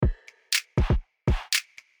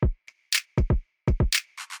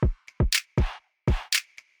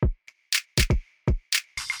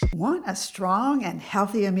want a strong and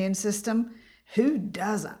healthy immune system? Who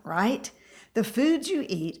doesn't, right? The foods you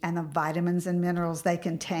eat and the vitamins and minerals they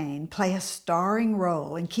contain play a starring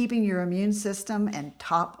role in keeping your immune system in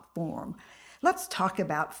top form. Let's talk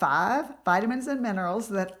about 5 vitamins and minerals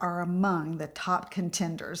that are among the top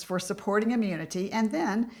contenders for supporting immunity, and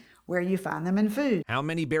then where you find them in food. How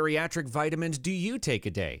many bariatric vitamins do you take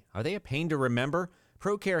a day? Are they a pain to remember?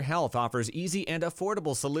 ProCare Health offers easy and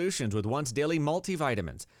affordable solutions with once daily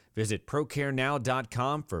multivitamins. Visit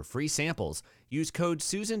ProCareNow.com for free samples. Use code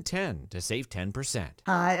Susan10 to save 10%.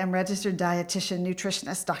 Hi, I'm registered dietitian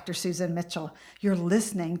nutritionist Dr. Susan Mitchell. You're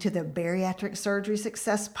listening to the Bariatric Surgery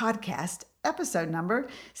Success Podcast, episode number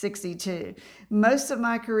 62. Most of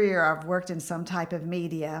my career, I've worked in some type of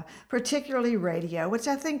media, particularly radio, which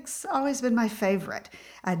I think's always been my favorite.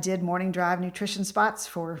 I did morning drive nutrition spots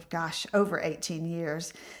for, over 18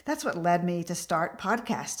 years. That's what led me to start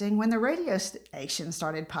podcasting when the radio station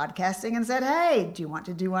started podcasting and said, "Hey, do you want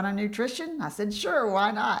to do one on nutrition?" I said, "Sure,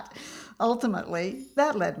 why not?" Ultimately,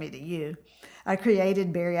 that led me to you. I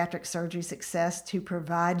created Bariatric Surgery Success to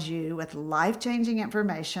provide you with life-changing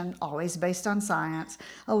information, always based on science,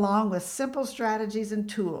 along with simple strategies and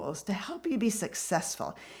tools to help you be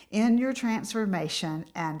successful in your transformation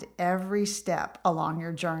and every step along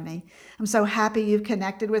your journey. I'm so happy you've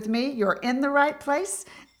connected with me. You're in the right place,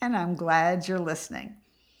 and I'm glad you're listening.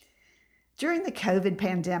 During the COVID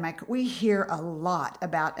pandemic, we hear a lot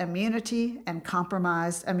about immunity and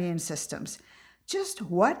compromised immune systems. Just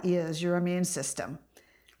what is your immune system?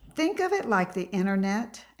 Think of it like the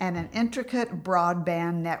internet and an intricate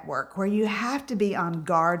broadband network where you have to be on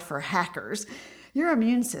guard for hackers. Your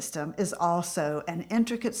immune system is also an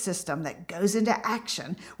intricate system that goes into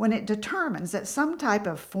action when it determines that some type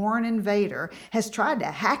of foreign invader has tried to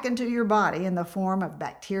hack into your body in the form of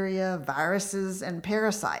bacteria, viruses, and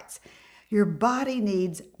parasites. Your body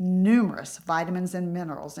needs numerous vitamins and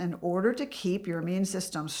minerals in order to keep your immune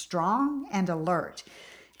system strong and alert.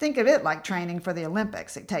 Think of it like training for the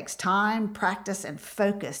Olympics. It takes time, practice, and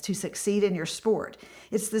focus to succeed in your sport.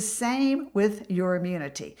 It's the same with your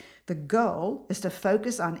immunity. The goal is to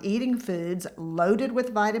focus on eating foods loaded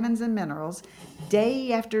with vitamins and minerals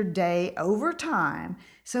day after day over time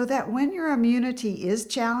so that when your immunity is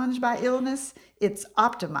challenged by illness, it's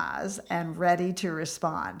optimized and ready to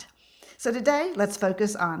respond. So today, let's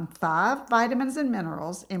focus on 5 vitamins and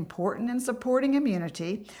minerals important in supporting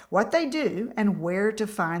immunity, what they do, and where to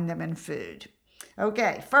find them in food.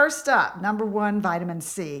 Okay, first up, number 1, vitamin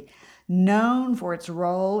C, known for its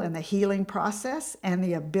role in the healing process and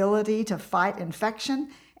the ability to fight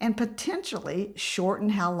infection and potentially shorten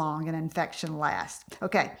how long an infection lasts.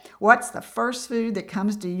 Okay, what's the first food that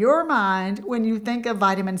comes to your mind when you think of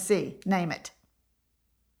vitamin C? Name it.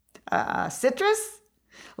 Citrus?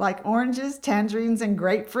 Like oranges, tangerines, and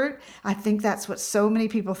grapefruit? I think that's what so many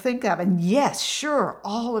people think of. And yes, sure,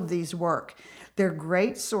 all of these work. They're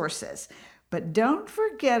great sources. But don't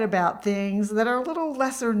forget about things that are a little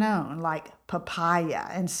lesser known, like papaya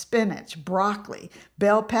and spinach, broccoli,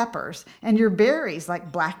 bell peppers, and your berries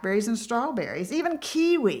like blackberries and strawberries, even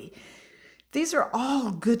kiwi. These are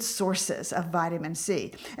all good sources of vitamin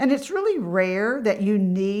C. And it's really rare that you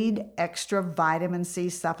need extra vitamin C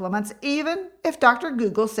supplements, even if Dr.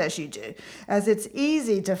 Google says you do, as it's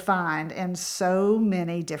easy to find in so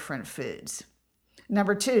many different foods.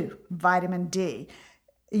 Number 2, vitamin D.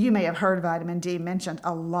 You may have heard vitamin D mentioned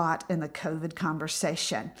a lot in the COVID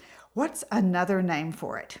conversation. What's another name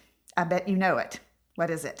for it? I bet you know it. What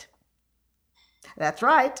is it? That's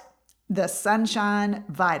right, the sunshine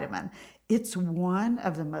vitamin. It's one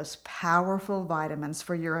of the most powerful vitamins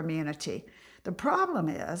for your immunity. The problem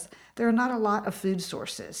is there are not a lot of food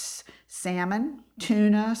sources. Salmon,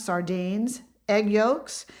 tuna, sardines, egg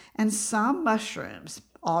yolks, and some mushrooms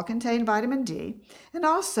all contain vitamin D, and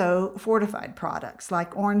also fortified products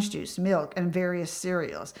like orange juice, milk, and various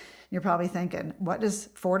cereals. You're probably thinking, what does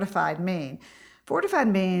fortified mean? Fortified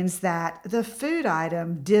means that the food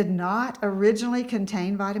item did not originally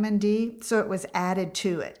contain vitamin D, so it was added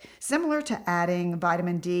to it. Similar to adding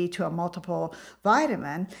vitamin D to a multiple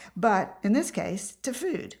vitamin, but in this case, to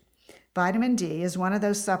food. Vitamin D is one of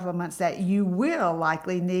those supplements that you will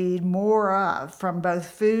likely need more of from both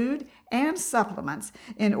food and supplements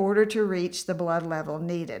in order to reach the blood level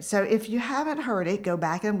needed. So if you haven't heard it, go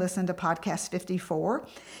back and listen to podcast 54.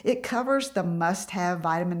 It covers the must-have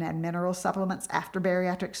vitamin and mineral supplements after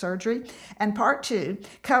bariatric surgery. And part 2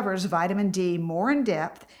 covers vitamin D more in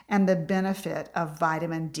depth and the benefit of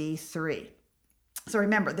vitamin D3. So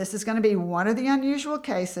remember, this is going to be one of the unusual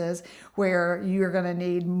cases where you're going to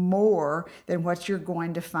need more than what you're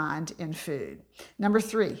going to find in food. Number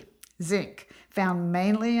 3, Zinc, found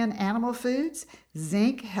mainly in animal foods,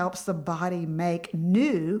 zinc helps the body make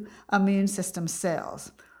new immune system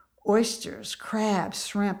cells. Oysters, crabs,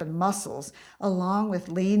 shrimp, and mussels, along with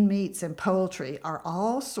lean meats and poultry, are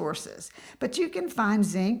all sources. But you can find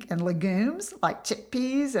zinc in legumes like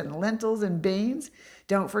chickpeas and lentils and beans.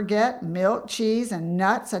 Don't forget milk, cheese, and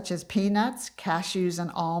nuts such as peanuts, cashews,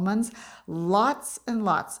 and almonds. Lots and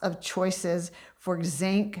lots of choices for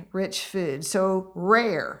zinc-rich food. So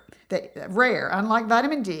rare, unlike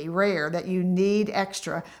vitamin D, rare that you need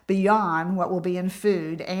extra beyond what will be in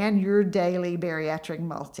food and your daily bariatric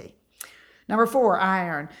multi. Number 4,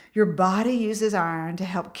 iron. Your body uses iron to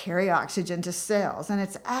help carry oxygen to cells, and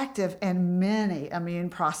it's active in many immune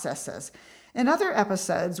processes. In other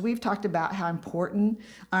episodes, we've talked about how important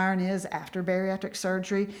iron is after bariatric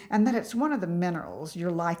surgery and that it's one of the minerals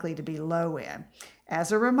you're likely to be low in.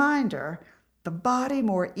 As a reminder, the body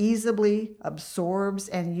more easily absorbs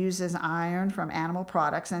and uses iron from animal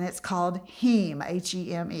products, and it's called heme,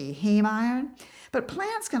 H-E-M-E, heme iron. But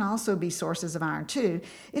plants can also be sources of iron too.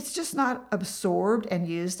 It's just not absorbed and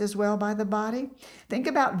used as well by the body. Think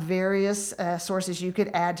about various sources you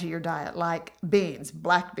could add to your diet, like beans,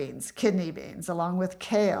 black beans, kidney beans, along with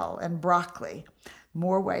kale and broccoli.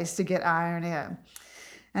 More ways to get iron in.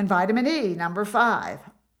 And vitamin E, number 5,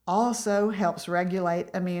 also helps regulate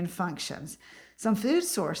immune functions. Some food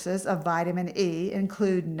sources of vitamin E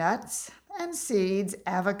include nuts and seeds,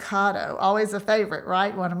 avocado, always a favorite,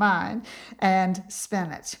 right? One of mine, and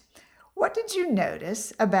spinach. What did you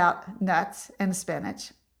notice about nuts and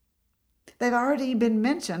spinach? They've already been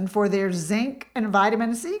mentioned for their zinc and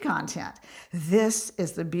vitamin C content. This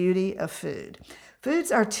is the beauty of food.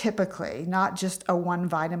 Foods are typically not just a one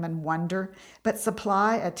vitamin wonder, but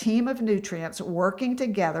supply a team of nutrients working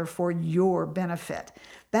together for your benefit.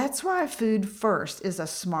 That's why food first is a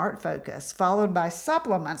smart focus, followed by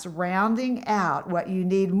supplements rounding out what you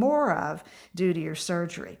need more of due to your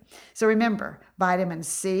surgery. So remember, vitamin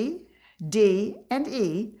C, D, and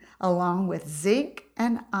E, along with zinc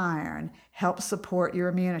and iron, help support your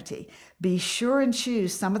immunity. Be sure and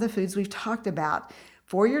choose some of the foods we've talked about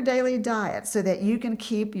for your daily diet so that you can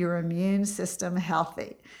keep your immune system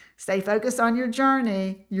healthy. Stay focused on your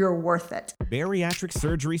journey. You're worth it. Bariatric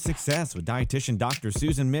Surgery Success with dietitian Dr.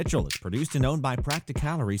 Susan Mitchell is produced and owned by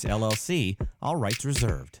Practicalories, LLC, all rights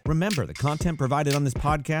reserved. Remember, the content provided on this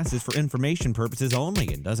podcast is for information purposes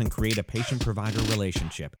only and doesn't create a patient-provider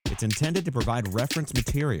relationship. It's intended to provide reference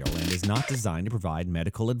material and is not designed to provide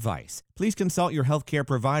medical advice. Please consult your healthcare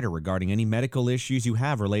provider regarding any medical issues you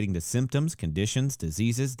have relating to symptoms, conditions,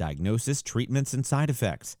 diseases, diagnosis, treatments, and side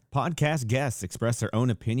effects. Podcast guests express their own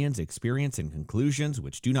opinions, experience, and conclusions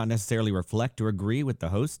which do not necessarily reflect or agree with the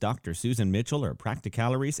host, Dr. Susan Mitchell or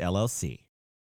Practicalories, LLC.